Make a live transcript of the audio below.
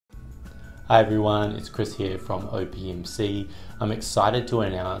Hi everyone, it's Chris here from OPMC. I'm excited to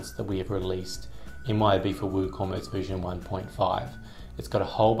announce that we have released MYOB for WooCommerce version 1.5. It's got a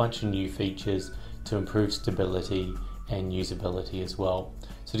whole bunch of new features to improve stability and usability as well.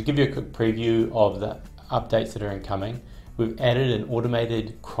 So to give you a quick preview of the updates that are incoming, we've added an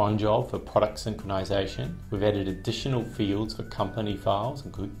automated cron job for product synchronization. We've added additional fields for company files,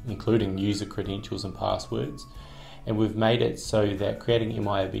 including user credentials and passwords. And we've made it so that creating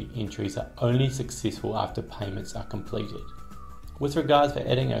MYOB entries are only successful after payments are completed. With regards for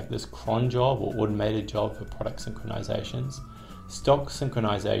adding this cron job or automated job for product synchronisations, stock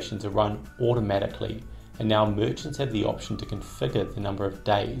synchronisations are run automatically, and now merchants have the option to configure the number of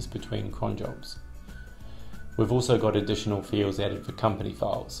days between cron jobs. We've also got additional fields added for company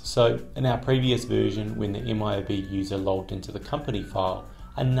files. So in our previous version, when the MYOB user logged into the company file,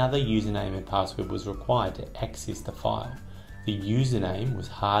 another username and password was required to access the file. The username was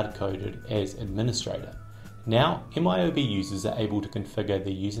hard-coded as administrator. Now, MYOB users are able to configure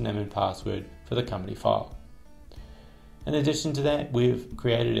the username and password for the company file. In addition to that, we've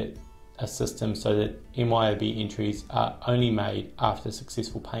created a system so that MYOB entries are only made after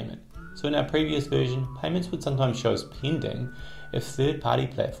successful payment. So in our previous version, payments would sometimes show as pending if third-party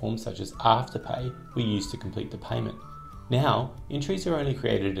platforms such as Afterpay were used to complete the payment. Now, entries are only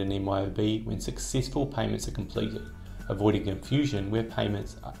created in MYOB when successful payments are completed, avoiding confusion where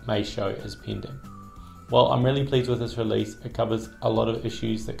payments may show as pending. Well, I'm really pleased with this release. It covers a lot of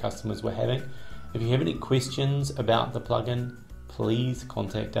issues that customers were having. If you have any questions about the plugin, please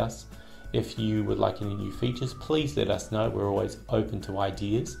contact us. If you would like any new features, please let us know. We're always open to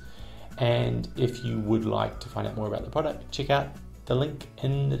ideas. And if you would like to find out more about the product, check out the link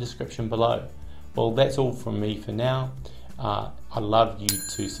in the description below. Well, that's all from me for now. I'd love you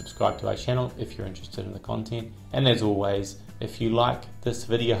to subscribe to our channel if you're interested in the content. And as always, if you like this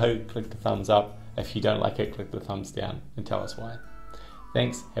video, click the thumbs up. If you don't like it, click the thumbs down and tell us why.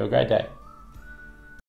 Thanks, have a great day.